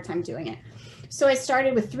such a hard time doing it. So I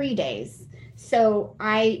started with 3 days. So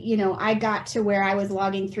I got to where I was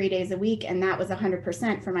logging 3 days a week, and that was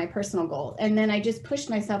 100% for my personal goal. And then I just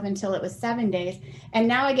pushed myself until it was 7 days. And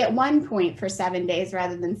now I get 1 point for 7 days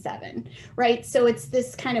rather than 7, right? So it's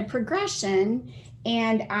this kind of progression.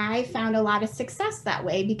 And I found a lot of success that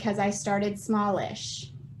way because I started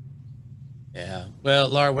smallish. Yeah. Well,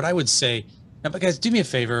 Laura, what I would say, now, but guys, do me a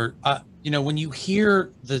favor. When you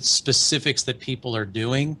hear the specifics that people are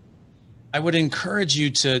doing, I would encourage you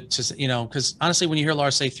to because honestly, when you hear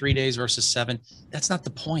Laura say 3 days versus 7, that's not the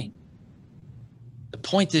point. The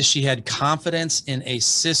point is she had confidence in a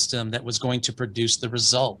system that was going to produce the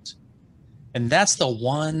result. And that's the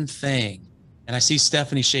one thing. And I see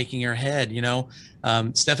Stephanie shaking her head,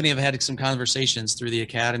 Stephanie, have had some conversations through the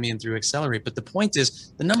Academy and through Accelerate. But the point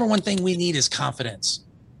is, the number one thing we need is confidence.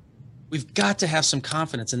 We've got to have some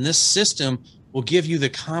confidence. And this system will give you the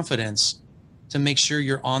confidence to make sure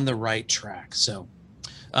you're on the right track. So,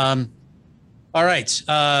 all right.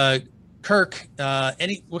 Kirk,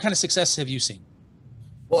 what kind of success have you seen?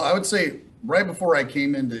 Well, I would say right before I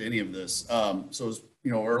came into any of this, so it was,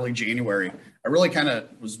 early January, I really kind of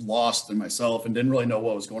was lost in myself and didn't really know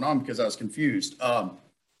what was going on because I was confused.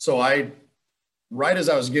 Right as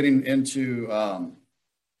I was getting into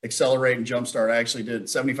Accelerate and Jumpstart, I actually did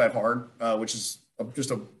 75 Hard, which is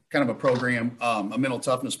just a kind of a program, a mental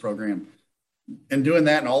toughness program. And doing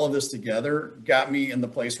that and all of this together got me in the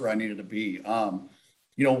place where I needed to be.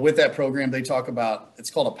 With that program, they talk about, it's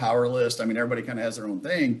called a power list. I mean, everybody kind of has their own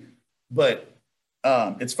thing, but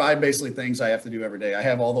it's 5 basically things I have to do every day. I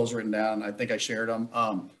have all those written down. I think I shared them.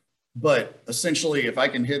 But essentially, if I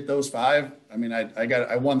can hit those 5, I mean,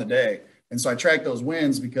 I won the day. And so I track those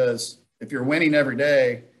wins because if you're winning every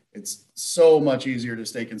day, it's so much easier to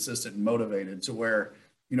stay consistent and motivated to where,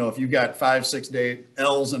 if you've got 5-6 day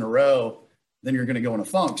L's in a row, then you're going to go in a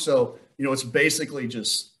funk. So, it's basically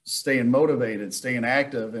just staying motivated, staying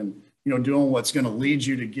active, and, doing what's going to lead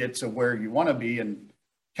you to get to where you want to be and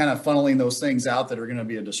kind of funneling those things out that are going to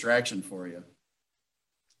be a distraction for you.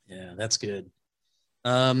 Yeah, that's good.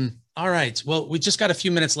 All right. Well, we just got a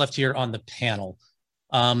few minutes left here on the panel.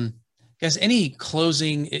 Guys, any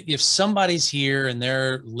closing, if somebody's here and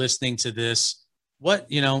they're listening to this,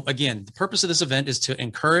 again, the purpose of this event is to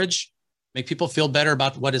encourage, make people feel better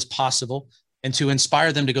about what is possible, and to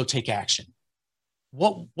inspire them to go take action.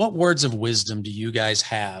 What words of wisdom do you guys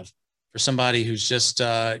have for somebody who's just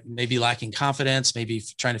maybe lacking confidence, maybe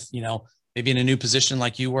trying to, maybe in a new position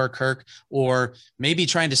like you were, Kirk, or maybe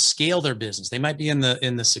trying to scale their business? They might be in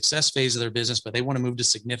the success phase of their business, but they want to move to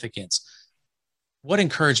significance. What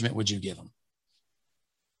encouragement would you give them?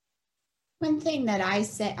 One thing that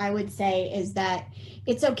I would say is that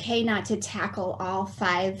it's okay not to tackle all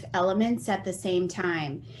 5 elements at the same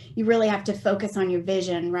time. You really have to focus on your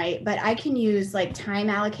vision, right? But I can use like time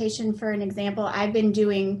allocation for an example. I've been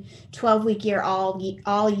doing 12-week year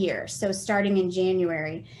all year, so starting in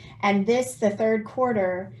January. And the 3rd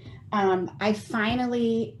quarter, I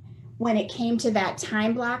finally, when it came to that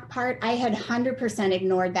time block part, I had 100%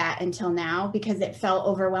 ignored that until now because it felt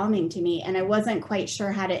overwhelming to me and I wasn't quite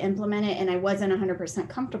sure how to implement it and I wasn't 100%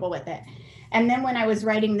 comfortable with it. And then when I was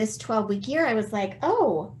writing this 12-week year, I was like,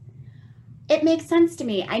 oh, it makes sense to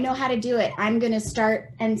me. I know how to do it. I'm going to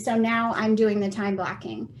start. And so now I'm doing the time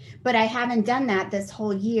blocking, but I haven't done that this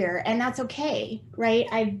whole year and that's okay, right?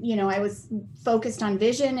 I was focused on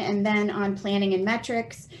vision and then on planning and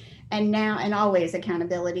metrics. And always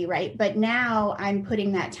accountability, right? But now I'm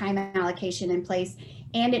putting that time allocation in place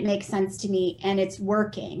and it makes sense to me and it's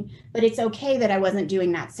working, but it's okay that I wasn't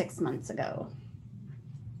doing that 6 months ago.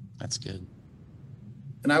 That's good.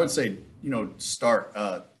 And I would say, start,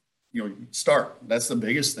 start. That's the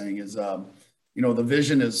biggest thing is, the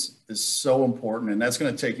vision is so important and that's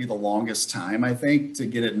going to take you the longest time, I think, to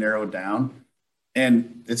get it narrowed down.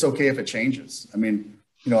 And it's okay if it changes. I mean,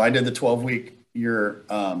 I did the 12-week year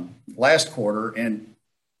last quarter, and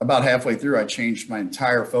about halfway through, I changed my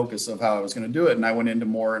entire focus of how I was going to do it. And I went into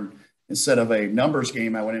more, instead of a numbers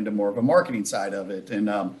game, I went into more of a marketing side of it. And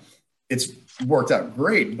it's worked out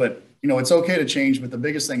great, but it's okay to change. But the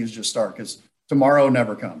biggest thing is just start because tomorrow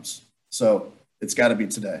never comes. So it's got to be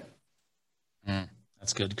today.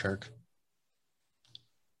 That's good, Kirk.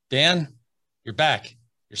 Dan, you're back.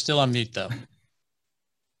 You're still on mute though.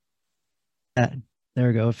 There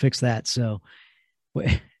we go. Fix that. So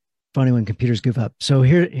funny when computers goof up. So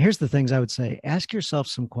here's the things I would say. Ask yourself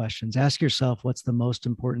some questions. Ask yourself, what's the most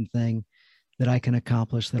important thing that I can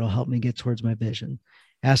accomplish that'll help me get towards my vision?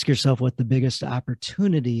 Ask yourself what the biggest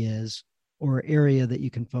opportunity is or area that you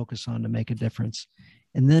can focus on to make a difference.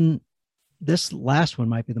 And then this last one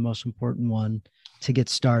might be the most important one to get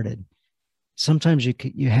started. Sometimes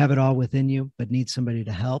you have it all within you, but need somebody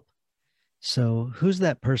to help. So who's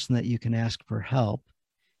that person that you can ask for help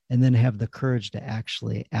and then have the courage to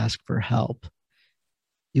actually ask for help?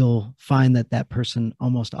 You'll find that that person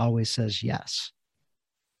almost always says yes.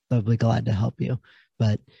 They'll be glad to help you.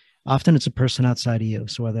 But often it's a person outside of you.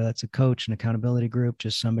 So whether that's a coach, an accountability group,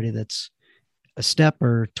 just somebody that's a step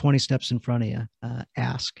or 20 steps in front of you,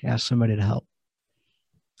 ask somebody to help.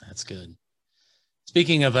 That's good.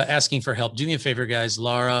 Speaking of asking for help, do me a favor, guys,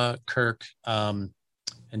 Laura, Kirk,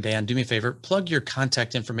 and Dan, do me a favor, plug your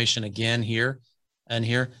contact information again here in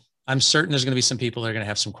here, I'm certain there's going to be some people that are going to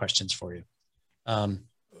have some questions for you.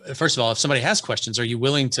 First of all, if somebody has questions, are you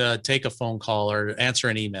willing to take a phone call or answer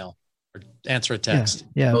an email or answer a text?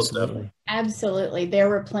 Yeah, Most absolutely. Absolutely. There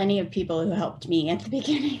were plenty of people who helped me at the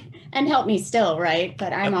beginning and help me still, right?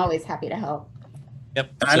 But I'm always happy to help.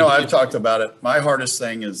 Yep. And I know I've talked about it. My hardest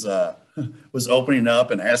thing is was opening up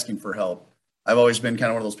and asking for help. I've always been kind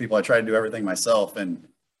of one of those people. I try to do everything myself, and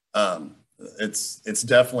it's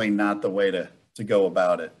definitely not the way to go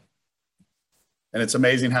about it. And it's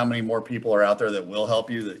amazing how many more people are out there that will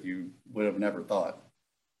help you that you would have never thought.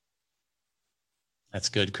 That's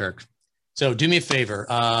good, Kirk. So do me a favor.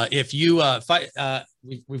 If you,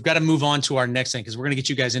 we've got to move on to our next thing because we're going to get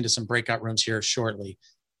you guys into some breakout rooms here shortly.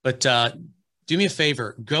 But do me a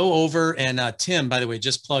favor, go over and Tim, by the way,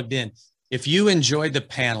 just plugged in. If you enjoyed the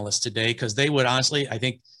panelists today, because they would honestly, I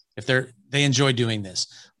think if they enjoy doing this,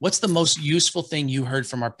 what's the most useful thing you heard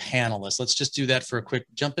from our panelists? Let's just do that for a quick,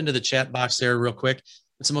 jump into the chat box there real quick.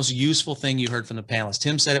 What's the most useful thing you heard from the panelists?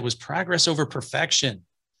 Tim said it was progress over perfection.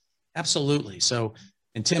 Absolutely. So,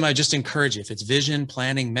 and Tim, I just encourage you, if it's vision,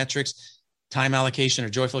 planning, metrics, time allocation, or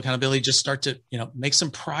joyful accountability, just start to, make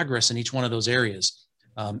some progress in each one of those areas,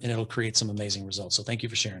 and it'll create some amazing results. So thank you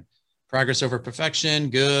for sharing. Progress over perfection.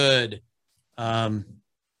 Good.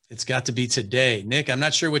 It's got to be today. Nick, I'm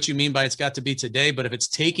not sure what you mean by it's got to be today, but if it's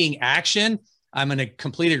taking action, I'm in a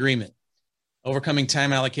complete agreement. Overcoming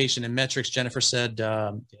time allocation and metrics, Jennifer said,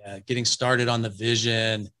 getting started on the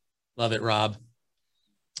vision. Love it, Rob.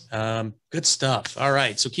 Good stuff. All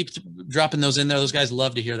right. So keep dropping those in there. Those guys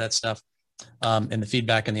love to hear that stuff, and the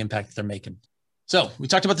feedback and the impact that they're making. So we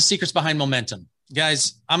talked about the secrets behind momentum.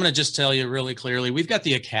 Guys, I'm going to just tell you really clearly, we've got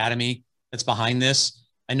the academy that's behind this.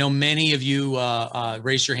 I know many of you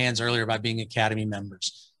raised your hands earlier about being Academy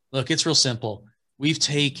members. Look, it's real simple. We've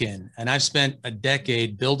taken, and I've spent a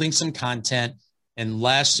decade building some content, and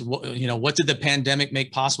what did the pandemic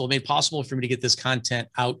make possible? It made possible for me to get this content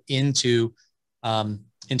out into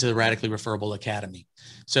the Radically Referable Academy.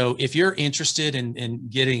 So if you're interested in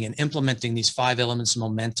getting and implementing these 5 elements of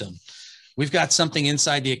momentum, we've got something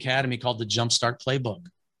inside the Academy called the Jumpstart Playbook.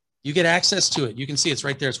 You get access to it. You can see it's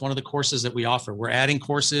right there. It's one of the courses that we offer. We're adding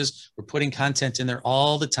courses. We're putting content in there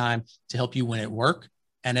all the time to help you win at work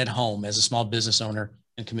and at home as a small business owner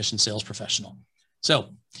and commissioned sales professional. So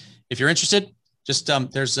if you're interested, just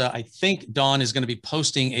I think Dawn is going to be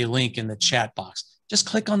posting a link in the chat box. Just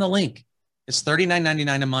click on the link. It's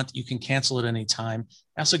 $39.99 a month. You can cancel it any time.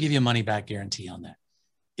 I also give you a money back guarantee on that.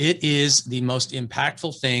 It is the most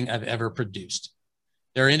impactful thing I've ever produced.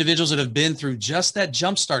 There are individuals that have been through just that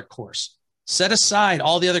Jumpstart course. Set aside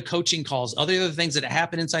all the other coaching calls, all the other things that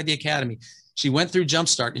happen inside the academy. She went through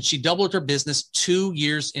Jumpstart and she doubled her business 2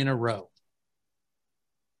 years in a row.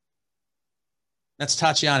 That's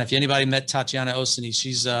Tatiana. If anybody met Tatiana Osini,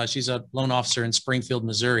 she's a loan officer in Springfield,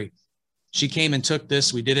 Missouri. She came and took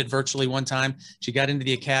this. We did it virtually one time. She got into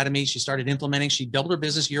the academy. She started implementing. She doubled her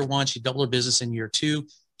business year 1. She doubled her business in year 2.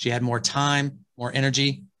 She had more time, more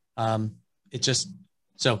energy.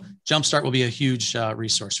 So Jumpstart will be a huge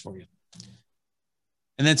resource for you.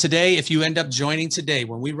 And then today, if you end up joining today,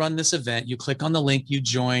 when we run this event, you click on the link, you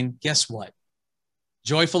join, guess what?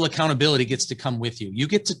 Joyful Accountability gets to come with you. You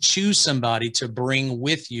get to choose somebody to bring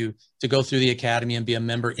with you to go through the academy and be a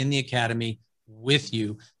member in the academy with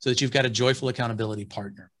you so that you've got a Joyful Accountability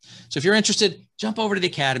partner. So if you're interested, jump over to the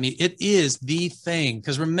academy. It is the thing.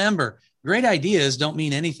 Because remember, great ideas don't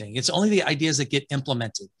mean anything. It's only the ideas that get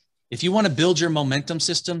implemented. If you want to build your momentum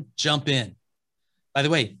system, jump in. By the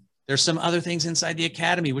way, there's some other things inside the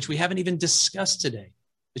academy, which we haven't even discussed today.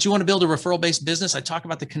 If you want to build a referral-based business, I talk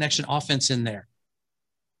about the connection offense in there.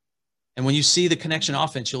 And when you see the connection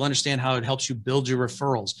offense, you'll understand how it helps you build your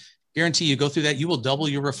referrals. Guarantee you go through that, you will double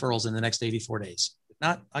your referrals in the next 84 days. If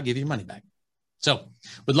not, I'll give you your money back. So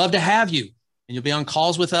we'd love to have you. And you'll be on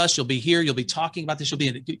calls with us. You'll be here. You'll be talking about this. You'll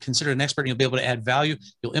be considered an expert. And you'll be able to add value.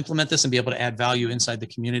 You'll implement this and be able to add value inside the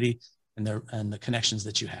community and the connections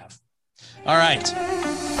that you have. All right.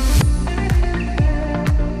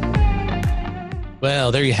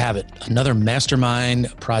 Well, there you have it. Another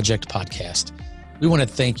Mastermind Project podcast. We want to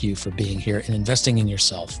thank you for being here and investing in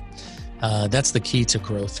yourself. That's the key to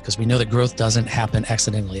growth, because we know that growth doesn't happen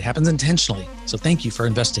accidentally. It happens intentionally. So thank you for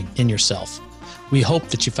investing in yourself. We hope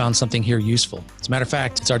that you found something here useful. As a matter of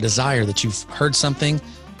fact, it's our desire that you've heard something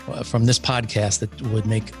from this podcast that would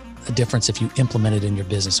make a difference if you implement it in your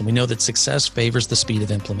business. And we know that success favors the speed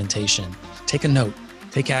of implementation. Take a note,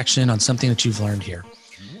 take action on something that you've learned here.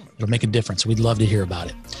 It'll make a difference. We'd love to hear about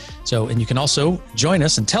it. So, and you can also join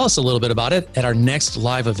us and tell us a little bit about it at our next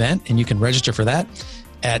live event. And you can register for that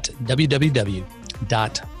at www.brian,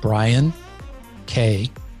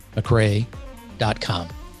 www.briankmcrae.com.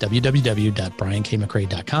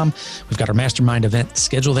 www.briankmcrae.com. We've got our mastermind event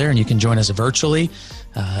scheduled there, and you can join us virtually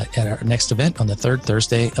at our next event on the third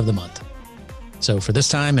Thursday of the month. So for this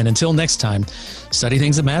time and until next time, study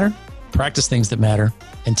things that matter, practice things that matter,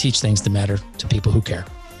 and teach things that matter to people who care.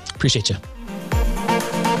 Appreciate you.